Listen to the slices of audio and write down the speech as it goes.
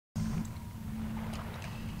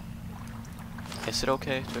Is it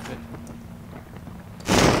okay to equip?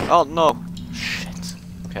 Oh no! Shit.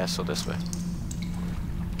 Okay, so this way.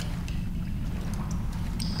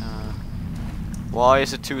 Why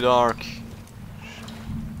is it too dark?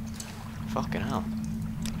 Fucking hell.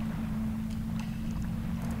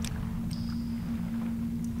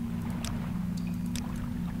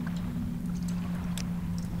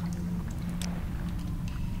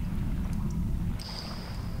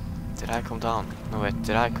 Did I come down? No wait,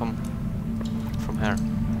 did I come from here?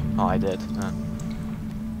 Oh, I did.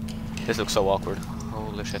 This looks so awkward.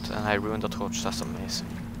 Holy shit, and I ruined the torch, that's amazing.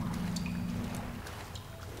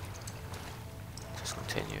 Just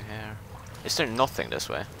continue here. Is there nothing this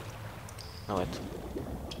way? No wait.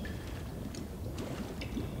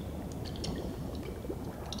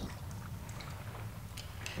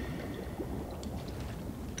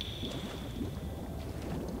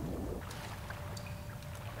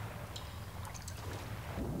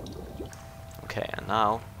 Okay, and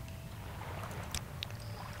now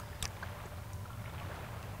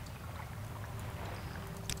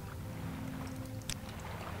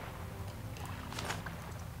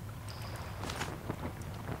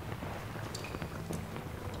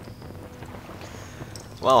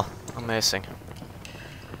well, amazing.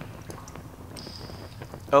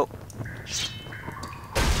 Oh.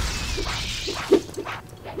 There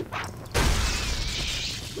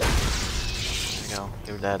you go,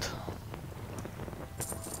 you're dead.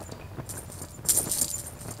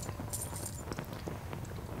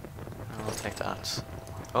 I'll take that.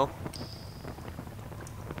 Oh.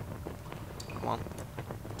 Come on.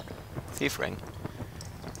 Thief ring.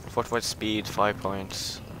 Fortified speed, 5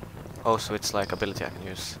 points. Oh, so it's like ability I can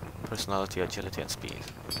use. Personality, agility, and speed.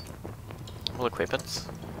 We'll equip it.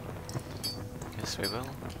 Yes, we will.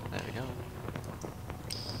 There we go.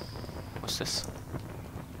 What's this?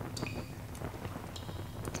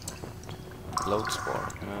 Load spore.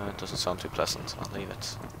 It doesn't sound too pleasant. I'll leave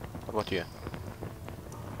it. What about you?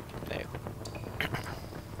 No.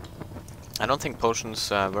 I don't think potions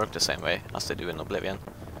work the same way as they do in Oblivion.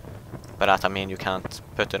 By that I mean you can't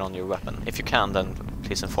put it on your weapon. If you can, then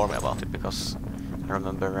please inform me about it, because I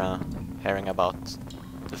remember hearing about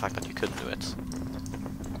the fact that you couldn't do it.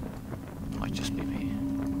 Might just be me.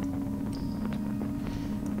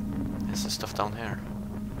 There's the stuff down here.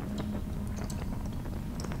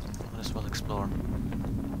 Might as well explore.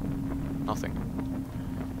 Nothing.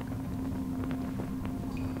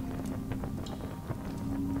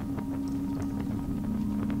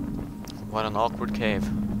 What an awkward cave.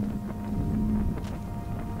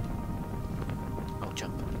 Oh,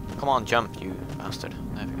 jump. Come on, jump, you bastard.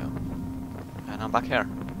 There we go. And I'm back here.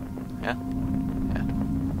 Yeah? Yeah.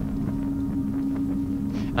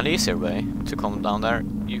 An easier way to come down there,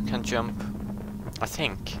 you can jump, I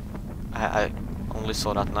think. I only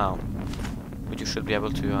saw that now. But you should be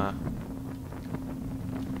able to,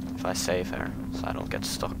 if I save here, so I don't get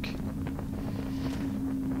stuck.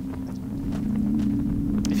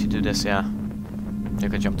 If you do this, yeah, you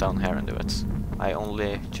can jump down here and do it. I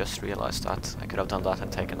only just realized that. I could have done that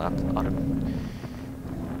and taken that other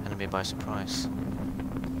enemy by surprise.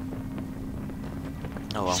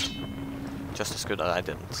 Oh well. Just as good that I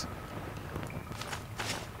didn't.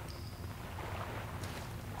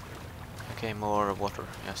 Okay, more water,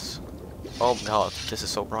 yes. Oh god, this is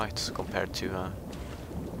so bright compared to...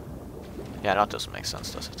 yeah, that doesn't make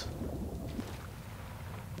sense, does it?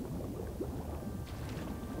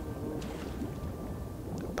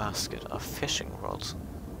 Basket of fishing rods.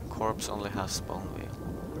 Corpse only has bone wheel.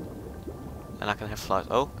 And I can have flies.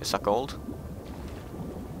 Oh, is that gold?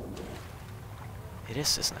 It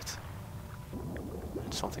is, isn't it?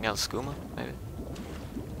 And something else, skooma, maybe?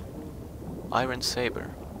 Iron saber.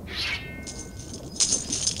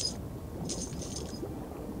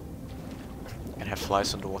 Can have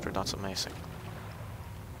flies underwater, that's amazing.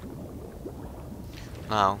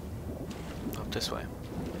 Now, up this way.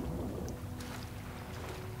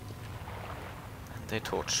 A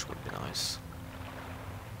torch would be nice.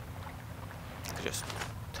 I could just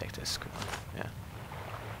take this, could I? Yeah.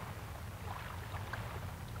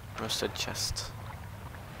 Rusted chest.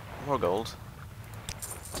 More gold.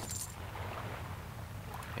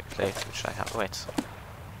 A plate which I have. Wait.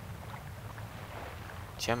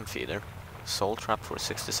 Gem feeder. Soul trap for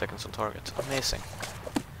 60 seconds on target. Amazing.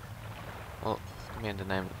 Well, I mean the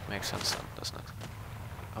name makes sense then, doesn't it?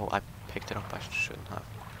 Oh, I picked it up, I shouldn't have.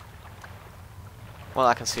 Well,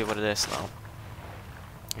 I can see what it is now.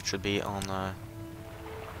 It should be on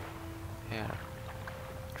here.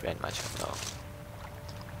 Create magic, no.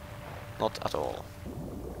 Not at all.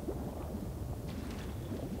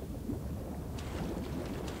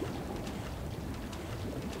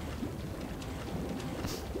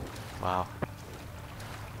 Wow.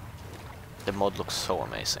 The mod looks so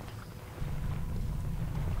amazing.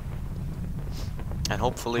 And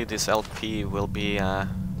hopefully this LP will be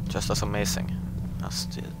just as amazing as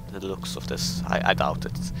the looks of this. I doubt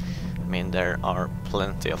it. I mean, there are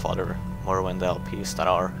plenty of other Morrowind LPs that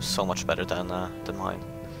are so much better than mine.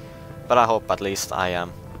 But I hope at least I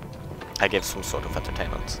give some sort of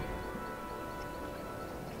entertainment.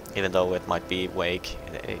 Even though it might be vague,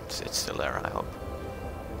 it's still there, I hope.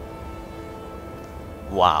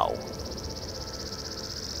 Wow.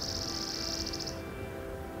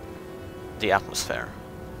 The atmosphere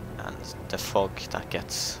and the fog that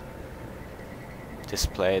gets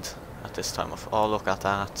displayed at this time of... Oh, look at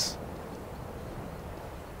that.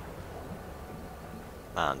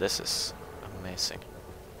 Man, this is amazing.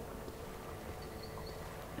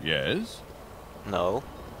 Yes? No.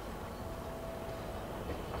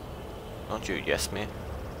 Don't you yes me.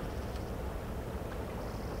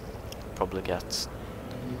 Probably get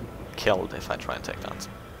killed if I try and take that.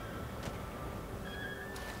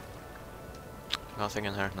 Nothing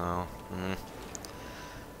in here? No.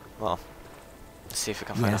 Well, let's see if we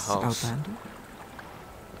can find a house. Outlander?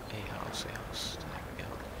 A house. There we go.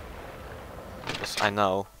 Because I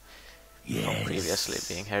know from previously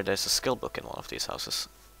being here, there's a skill book in one of these houses.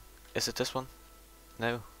 Is it this one?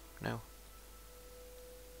 No. No.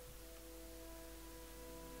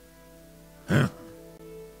 Huh?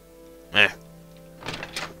 Eh.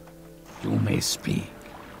 You may speak.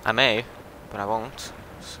 I may, but I won't.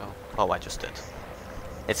 So, oh, I just did.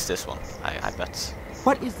 It's this one, I bet.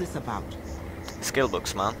 What is this about? Skill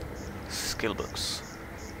books, man. Skill books.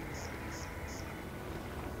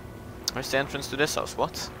 Where's the entrance to this house?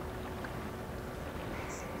 What?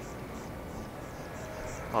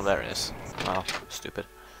 Oh, there it is. Wow, stupid.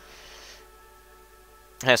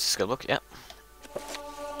 Here's the skill book, yeah.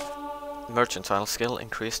 Mercantile skill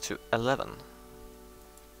increased to 11.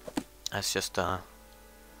 That's just a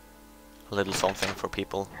little something for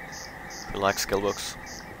people who like skill books.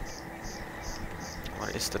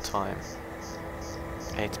 What is the time?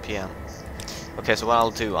 8 PM. Okay, so what I'll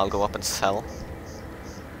do, I'll go up and sell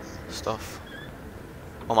stuff.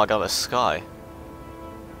 Oh my god, a sky.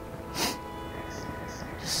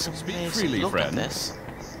 This is Speak amazing. freely, Look friend. at this.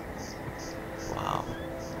 Wow.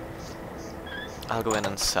 I'll go in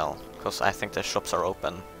and sell, because I think the shops are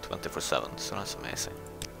open 24/7, so that's amazing.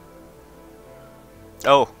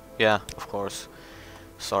 Oh, yeah, of course.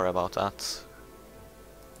 Sorry about that.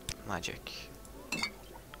 Magic.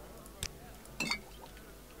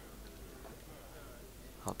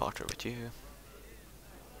 I'll barter with you.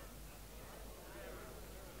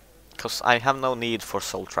 Because I have no need for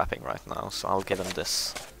soul trapping right now, so I'll give him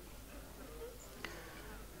this.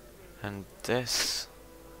 And this.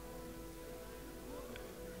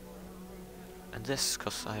 And this,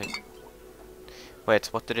 because I... Wait,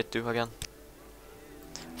 what did it do again?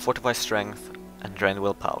 Fortify strength and drain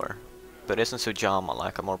willpower. But isn't Sujama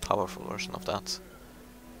like a more powerful version of that?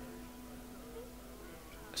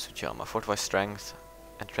 Sujama, fortify strength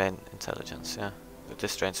and drain intelligence, yeah. But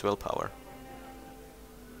this drains willpower.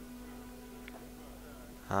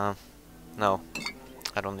 No.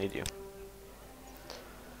 I don't need you.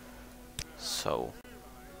 So...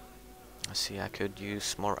 I see I could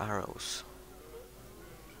use more arrows.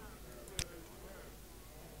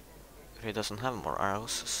 He doesn't have more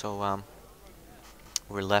arrows, so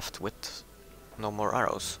we're left with no more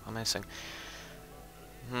arrows. Amazing.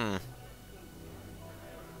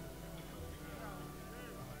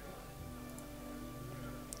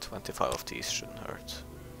 25 of these shouldn't hurt.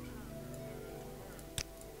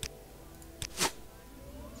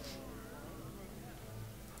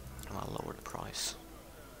 I'll lower the price.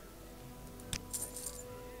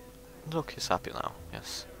 Look, he's happy now,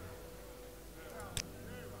 yes.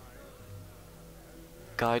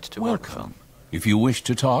 Guide to Welcome. If you wish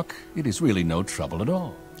to talk, it is really no trouble at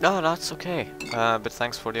all. Oh, that's okay. But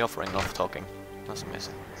thanks for the offering of talking. That's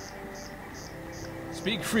amazing.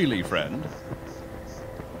 Speak freely, friend.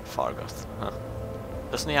 Fargoth, huh?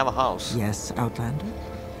 Doesn't he have a house? Yes, Outlander?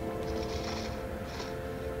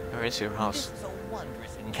 Where is your house? This is a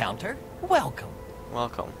wondrous encounter. Welcome.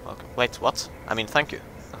 Welcome, welcome. Wait, what? I mean, thank you.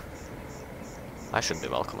 I should be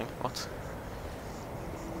welcoming. What?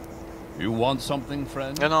 You want something,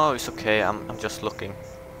 friend? No, it's okay. I'm just looking.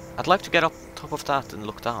 I'd like to get up top of that and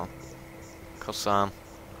look down, cause I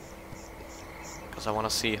want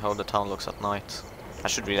to see how the town looks at night. I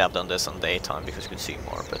should really have done this on daytime because you could see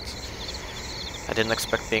more, but I didn't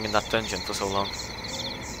expect being in that dungeon for so long.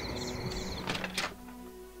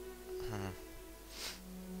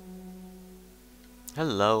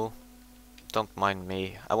 Hello. don't mind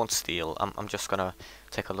me. I won't steal. I'm just gonna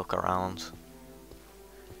take a look around.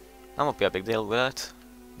 That won't be a big deal, will it?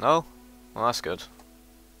 No? Well, that's good.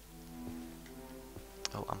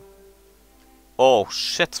 Oh, oh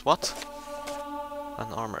shit! What?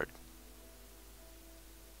 Unarmored.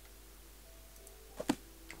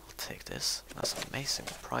 I'll take this. That's amazing.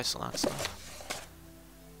 The price on that stuff.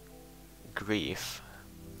 Grief.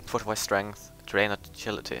 Fortify strength. Drain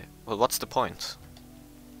agility. Well, what's the point?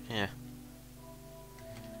 Yeah.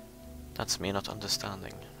 That's me not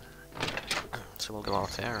understanding. So we'll go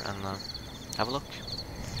out there and have a look.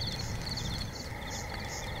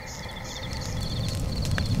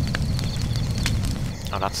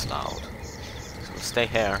 Oh, that's loud. So we'll stay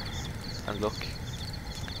here and look.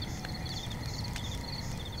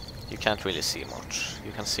 You can't really see much.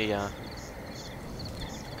 You can see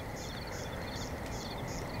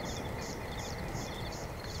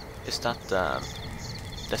is that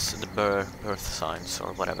that's the birth signs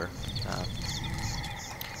or whatever?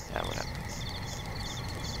 Yeah, whatever.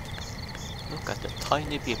 Look at the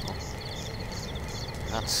tiny people.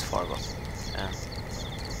 That's Fargot. And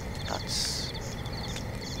that's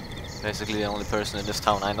basically the only person in this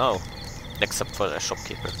town I know, except for the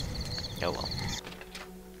shopkeeper. Oh well.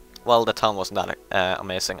 Well, the town wasn't that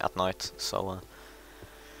amazing at night, so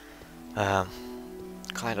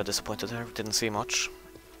kind of disappointed there. Didn't see much.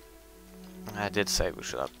 I did say we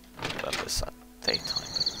should have done this at daytime,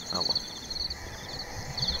 but oh well.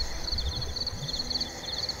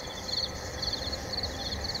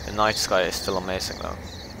 The night sky is still amazing though.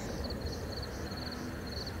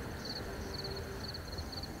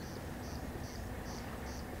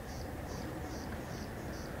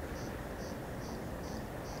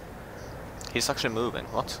 He's actually moving,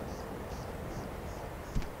 what?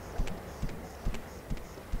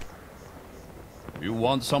 You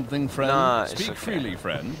want something, friend? Nah, it's Speak okay. freely,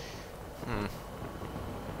 friend.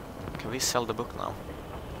 Can we sell the book now?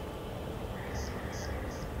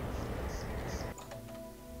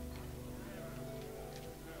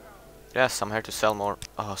 Yes, I'm here to sell more.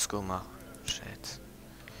 Oh, skooma. Shit.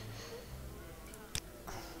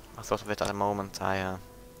 I thought of it at the moment I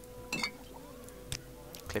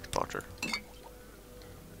clicked barter.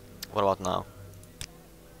 What about now?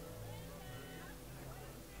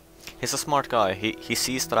 He's a smart guy. He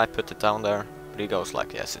sees that I put it down there, but he goes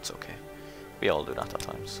like, yes, it's okay. We all do that at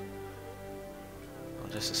times. Oh,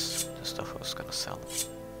 this is the stuff I was gonna sell.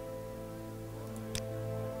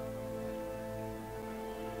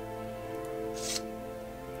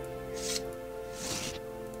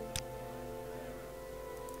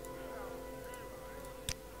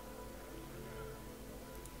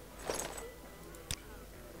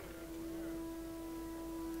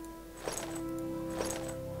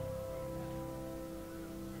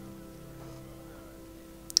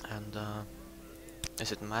 And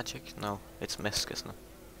is it magic? No, it's Misk, isn't it?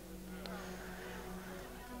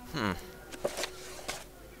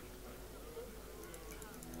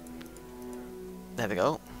 There we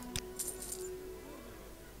go.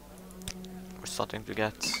 We're starting to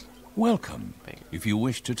get Welcome. big. If you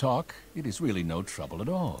wish to talk, it is really no trouble at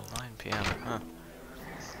all. 9 PM, huh?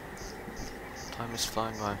 Time is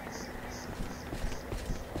flying by.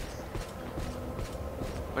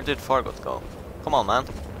 Where did Fargot go? Come on, man.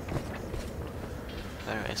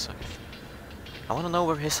 There he is, okay. I wanna know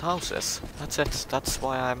where his house is. That's it. That's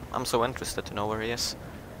why I'm so interested to know where he is.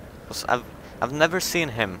 Because I've never seen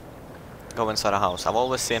him go inside a house. I've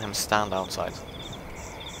always seen him stand outside.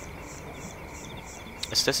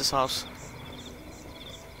 Is this his house?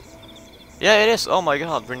 Yeah, it is. Oh my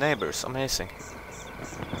god, we're neighbors. Amazing.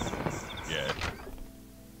 Yeah.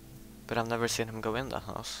 But I've never seen him go in that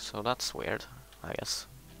house, so that's weird, I guess.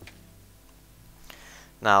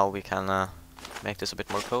 Now we can make this a bit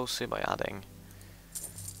more cozy by adding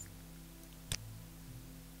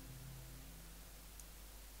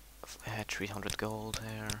uh, 300 gold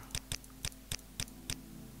here.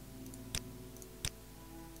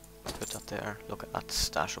 Put that there. Look at that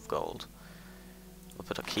stash of gold. We'll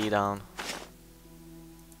put a key down.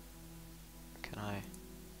 Can I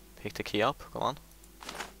pick the key up? Come on.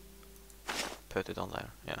 Put it on there.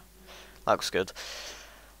 Yeah, looks good.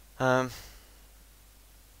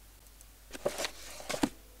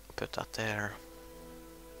 Put that there.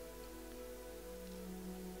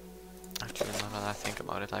 Actually, now that I think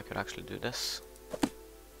about it, I could actually do this.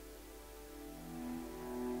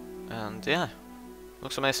 And yeah,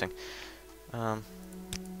 looks amazing. Now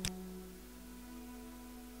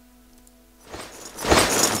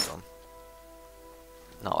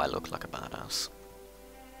I look like a badass.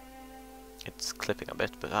 It's clipping a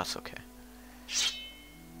bit, but that's okay.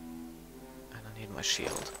 And I need my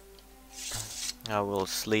shield. I will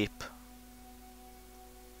sleep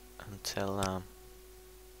until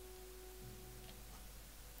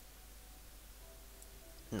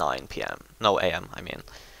 9 p.m. No, a.m. I mean.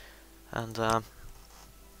 And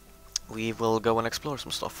we will go and explore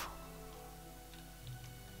some stuff.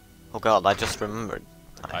 Oh god, I just remembered.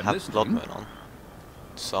 I I'm have listening. Blood Moon on.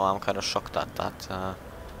 So I'm kind of shocked that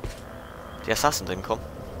the assassin didn't come.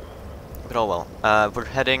 But oh well. We're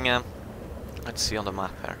heading... let's see on the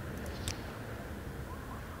map here.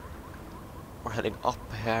 We're heading up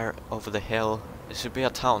here, over the hill. There should be a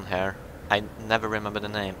town here. I never remember the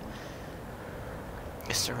name.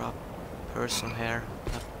 Is there a person here?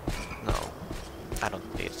 No. I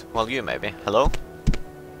don't need it. Well, you maybe. Hello?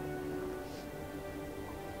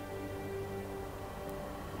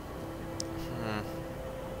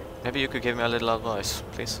 Maybe you could give me a little advice,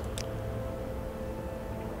 please.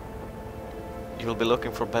 You will be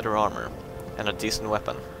looking for better armor and a decent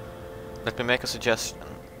weapon. Let me make a suggestion.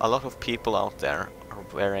 A lot of people out there are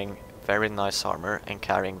wearing very nice armor and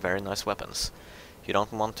carrying very nice weapons. You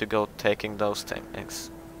don't want to go taking those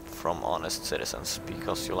things from honest citizens,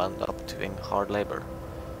 because you'll end up doing hard labor.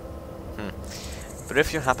 But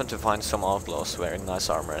if you happen to find some outlaws wearing nice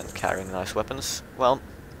armor and carrying nice weapons, well,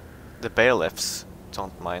 the bailiffs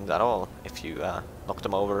don't mind at all if you knock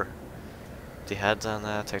them over the head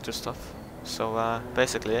and take their stuff. So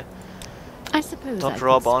basically, I suppose don't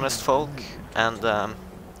rob honest folk and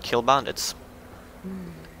kill bandits.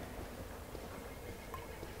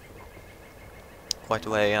 Quite a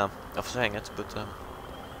way of saying it, but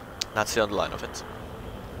that's the underline of it.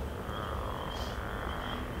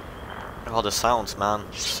 Oh, the sounds, man,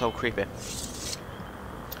 so creepy.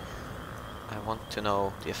 I want to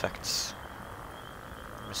know the effects.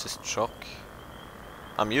 Resist shock.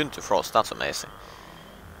 I'm immune to frost, that's amazing.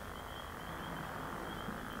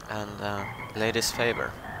 And Lady's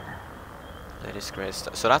Favor. Lady's Grace.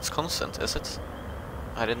 So that's constant, is it?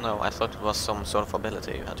 I didn't know, I thought it was some sort of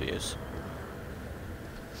ability you had to use.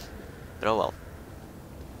 But oh well.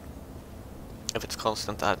 If it's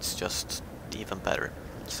constant, that's just even better.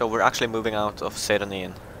 So we're actually moving out of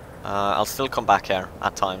Sedanin. I'll still come back here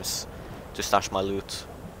at times to stash my loot.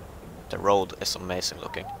 The road is amazing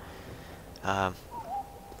looking.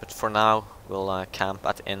 But for now, we'll camp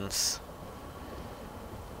at inns.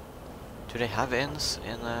 Do they have inns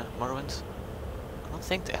in Morrowind? I don't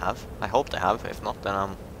think they have. I hope they have. If not, then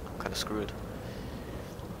I'm kind of screwed.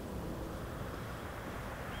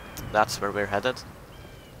 That's where we're headed.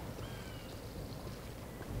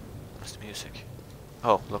 Where's the music?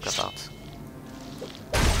 Oh, look at that.